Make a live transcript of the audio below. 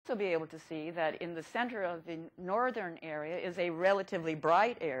also be able to see that in the center of the northern area is a relatively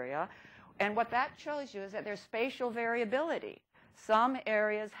bright area. And what that shows you is that there's spatial variability. Some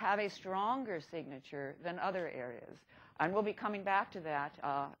areas have a stronger signature than other areas. And we'll be coming back to that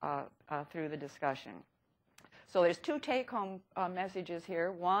through the discussion. So there's two take-home messages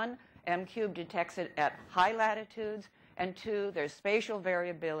here. One, M-cubed detects it at high latitudes. And two, there's spatial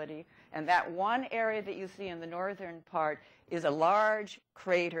variability. And that one area that you see in the northern part is a large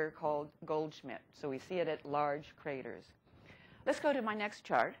crater called Goldschmidt. So we see it at large craters. Let's go to my next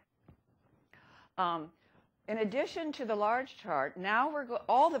chart. In addition to the large chart, now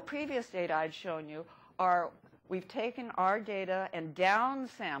all the previous data I'd shown you we've taken our data and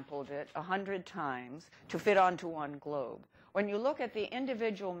downsampled it 100 times to fit onto one globe. When you look at the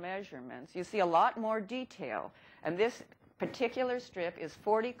individual measurements, you see a lot more detail. And this particular strip is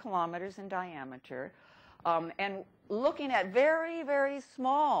 40 kilometers in diameter. And looking at very, very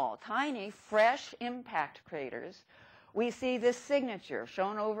small, tiny, fresh impact craters, we see this signature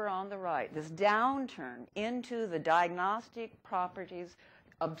shown over on the right, this downturn into the diagnostic properties,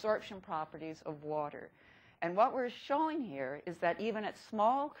 absorption properties of water. And what we're showing here is that even at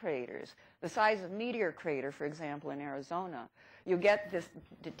small craters, the size of Meteor Crater, for example, in Arizona, you get this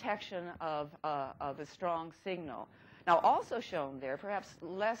detection of a strong signal. Now, also shown there, perhaps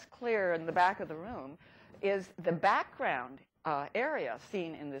less clear in the back of the room, is the background area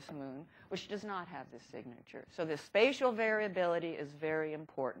seen in this moon, which does not have this signature. So the spatial variability is very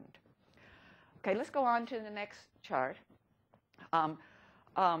important. Okay, let's go on to the next chart.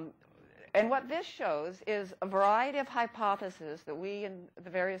 And what this shows is a variety of hypotheses that we and the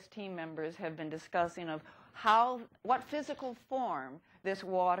various team members have been discussing of what physical form this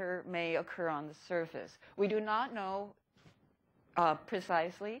water may occur on the surface. We do not know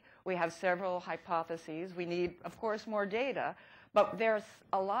precisely. We have several hypotheses. We need, of course, more data. But there's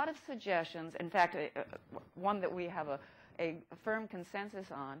a lot of suggestions, in fact, one that we have a firm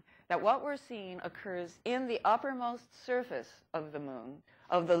consensus on, that what we're seeing occurs in the uppermost surface of the moon,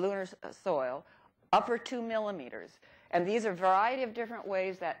 of the lunar soil, upper 2 millimeters. And these are a variety of different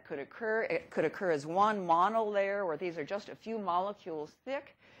ways that could occur. It could occur as one monolayer, where these are just a few molecules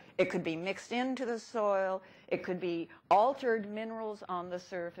thick. It could be mixed into the soil. It could be altered minerals on the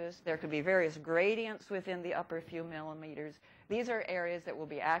surface. There could be various gradients within the upper few millimeters. These are areas that we'll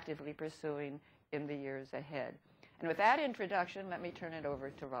be actively pursuing in the years ahead. And with that introduction, let me turn it over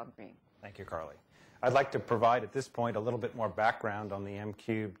to Rob Green. Thank you, Carly. I'd like to provide at this point a little bit more background on the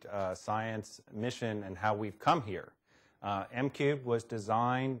M-cubed science mission and how we've come here. M-cubed was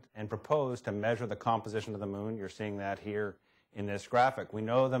designed and proposed to measure the composition of the moon. You're seeing that here in this graphic. We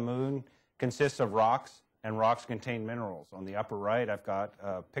know the moon consists of rocks, and rocks contain minerals. On the upper right, I've got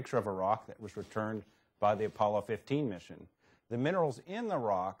a picture of a rock that was returned by the Apollo 15 mission. The minerals in the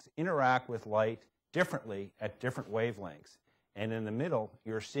rocks interact with light differently at different wavelengths. And in the middle,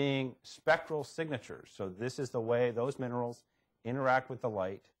 you're seeing spectral signatures. So this is the way those minerals interact with the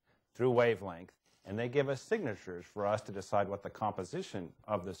light through wavelength, and they give us signatures for us to decide what the composition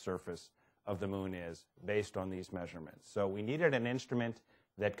of the surface of the moon is based on these measurements. So we needed an instrument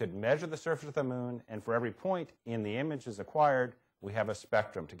that could measure the surface of the moon, and for every point in the images acquired, we have a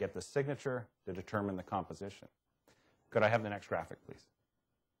spectrum to get the signature to determine the composition. Could I have the next graphic, please?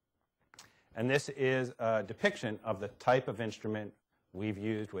 And this is a depiction of the type of instrument we've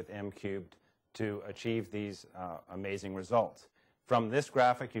used with M-cubed to achieve these amazing results. From this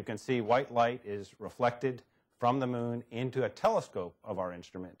graphic, you can see white light is reflected from the moon into a telescope of our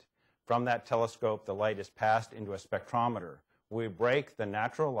instrument. From that telescope, the light is passed into a spectrometer. We break the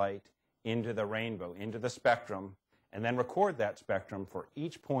natural light into the rainbow, into the spectrum, and then record that spectrum for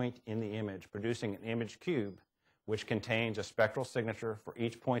each point in the image, producing an image cube, which contains a spectral signature for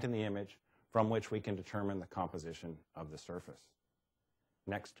each point in the image, from which we can determine the composition of the surface.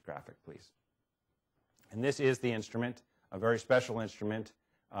 Next graphic, please. And this is the instrument, a very special instrument,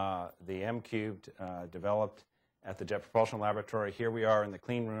 the M-cubed, developed at the Jet Propulsion Laboratory. Here we are in the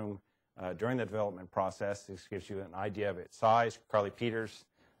clean room during the development process. This gives you an idea of its size. Carly Peters,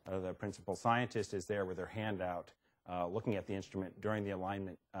 the principal scientist, is there with her hand out looking at the instrument during the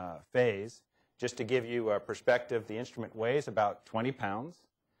alignment phase. Just to give you a perspective, the instrument weighs about 20 pounds.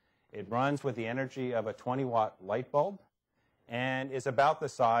 It runs with the energy of a 20-watt light bulb and is about the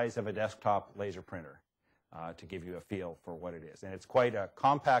size of a desktop laser printer, to give you a feel for what it is. And it's quite a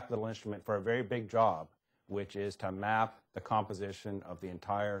compact little instrument for a very big job, which is to map the composition of the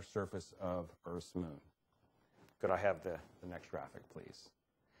entire surface of Earth's moon. Could I have the next graphic, please?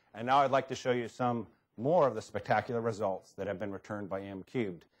 And now I'd like to show you some more of the spectacular results that have been returned by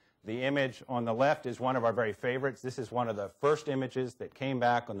M-cubed. The image on the left is one of our very favorites. This is one of the first images that came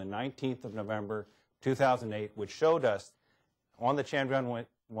back on the 19th of November, 2008, which showed us on the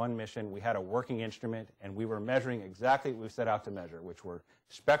Chandrayaan-1 mission, we had a working instrument, and we were measuring exactly what we set out to measure, which were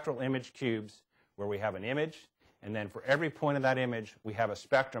spectral image cubes, where we have an image, and then for every point of that image, we have a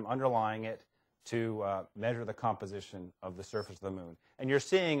spectrum underlying it to measure the composition of the surface of the moon. And you're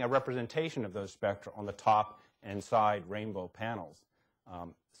seeing a representation of those spectra on the top and side rainbow panels.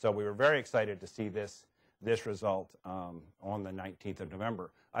 So we were very excited to see this result on the 19th of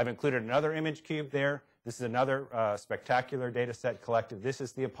November. I've included another image cube there. This is another spectacular data set collected. This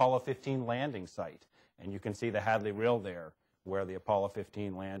is the Apollo 15 landing site. And you can see the Hadley Rill there, where the Apollo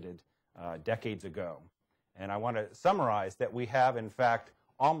 15 landed decades ago. And I want to summarize that we have, in fact,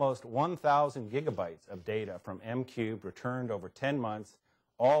 almost 1,000 gigabytes of data from M-Cube returned over 10 months,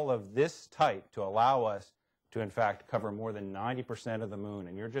 all of this type to allow us to, in fact, cover more than 90% of the moon.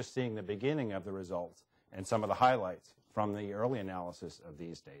 And you're just seeing the beginning of the results and some of the highlights from the early analysis of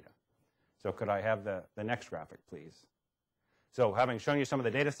these data. So could I have the next graphic, please? So having shown you some of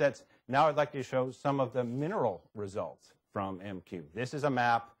the data sets, now I'd like to show some of the mineral results from M-Cube. This is a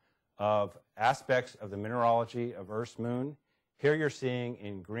map of aspects of the mineralogy of Earth's moon. Here you're seeing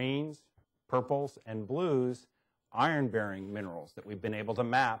in greens, purples, and blues iron-bearing minerals that we've been able to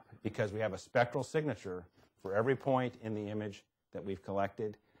map because we have a spectral signature for every point in the image that we've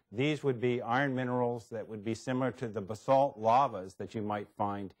collected. These would be iron minerals that would be similar to the basalt lavas that you might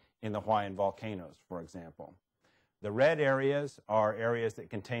find in the Hawaiian volcanoes, for example. The red areas are areas that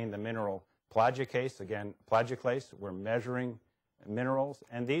contain the mineral plagioclase. Again, plagioclase, we're measuring minerals.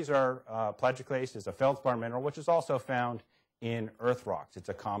 And these are, plagioclase is a feldspar mineral, which is also found in earth rocks. It's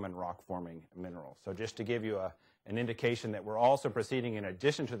a common rock-forming mineral. So just to give you an indication that we're also proceeding, in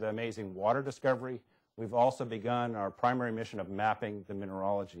addition to the amazing water discovery, we've also begun our primary mission of mapping the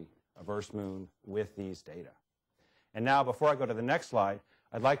mineralogy of Earth's moon with these data. And now, before I go to the next slide,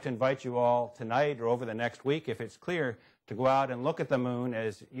 I'd like to invite you all tonight or over the next week, if it's clear, to go out and look at the moon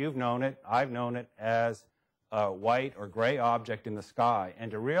as you've known it, I've known it, as a white or gray object in the sky,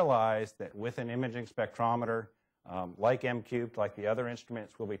 and to realize that with an imaging spectrometer like M-Cube, like the other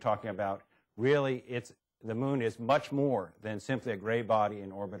instruments we'll be talking about, really the moon is much more than simply a gray body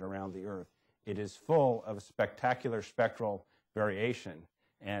in orbit around the Earth. It is full of spectacular spectral variation,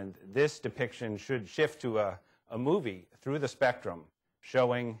 and this depiction should shift to a movie through the spectrum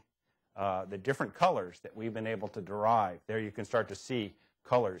showing the different colors that we've been able to derive. There you can start to see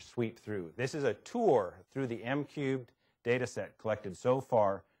colors sweep through. This is a tour through the M-Cubed data set collected so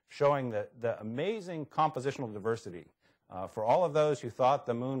far, showing the amazing compositional diversity. For all of those who thought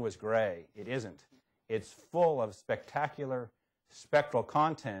the moon was gray, it isn't. It's full of spectacular spectral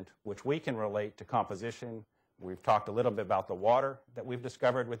content, which we can relate to composition. We've talked a little bit about the water that we've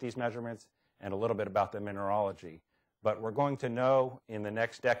discovered with these measurements and a little bit about the mineralogy. But we're going to know in the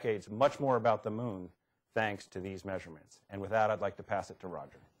next decades much more about the moon thanks to these measurements. And with that, I'd like to pass it to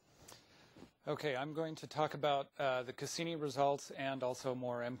Roger. Okay, I'm going to talk about the Cassini results and also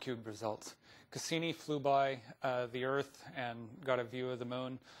more M-Cube results. Cassini flew by the Earth and got a view of the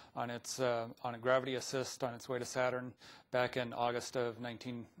moon on a gravity assist on its way to Saturn back in August of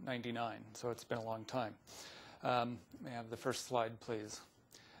 1999. So it's been a long time. May I have the first slide, please?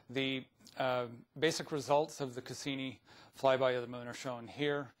 The basic results of the Cassini flyby of the moon are shown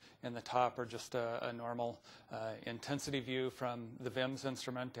here. In the top are just a normal intensity view from the VIMS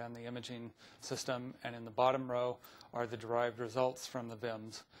instrument and the imaging system, and in the bottom row are the derived results from the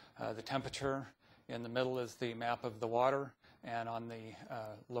VIMS. The temperature in the middle is the map of the water, and on the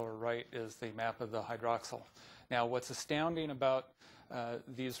lower right is the map of the hydroxyl. Now, what's astounding about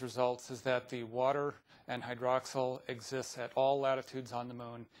these results is that the water and hydroxyl exists at all latitudes on the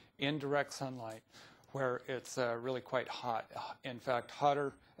moon in direct sunlight, where it's really quite hot. In fact,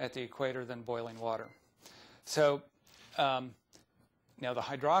 hotter at the equator than boiling water. So now the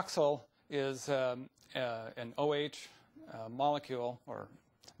hydroxyl is an OH molecule or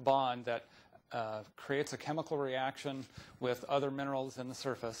bond that creates a chemical reaction with other minerals in the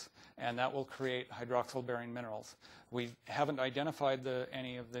surface, and that will create hydroxyl-bearing minerals. We haven't identified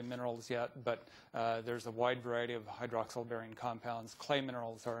any of the minerals yet, but there's a wide variety of hydroxyl-bearing compounds. Clay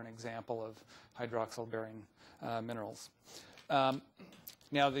minerals are an example of hydroxyl-bearing minerals.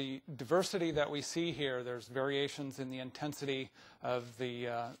 Now, the diversity that we see here, there's variations in the intensity of the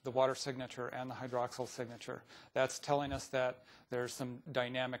water signature and the hydroxyl signature. That's telling us that there's some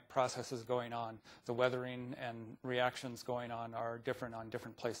dynamic processes going on. The weathering and reactions going on are different on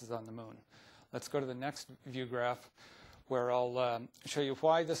different places on the moon. Let's go to the next view graph, where I'll show you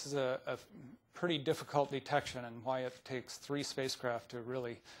why this is a pretty difficult detection and why it takes 3 spacecraft to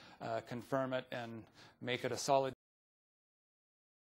really confirm it and make it a solid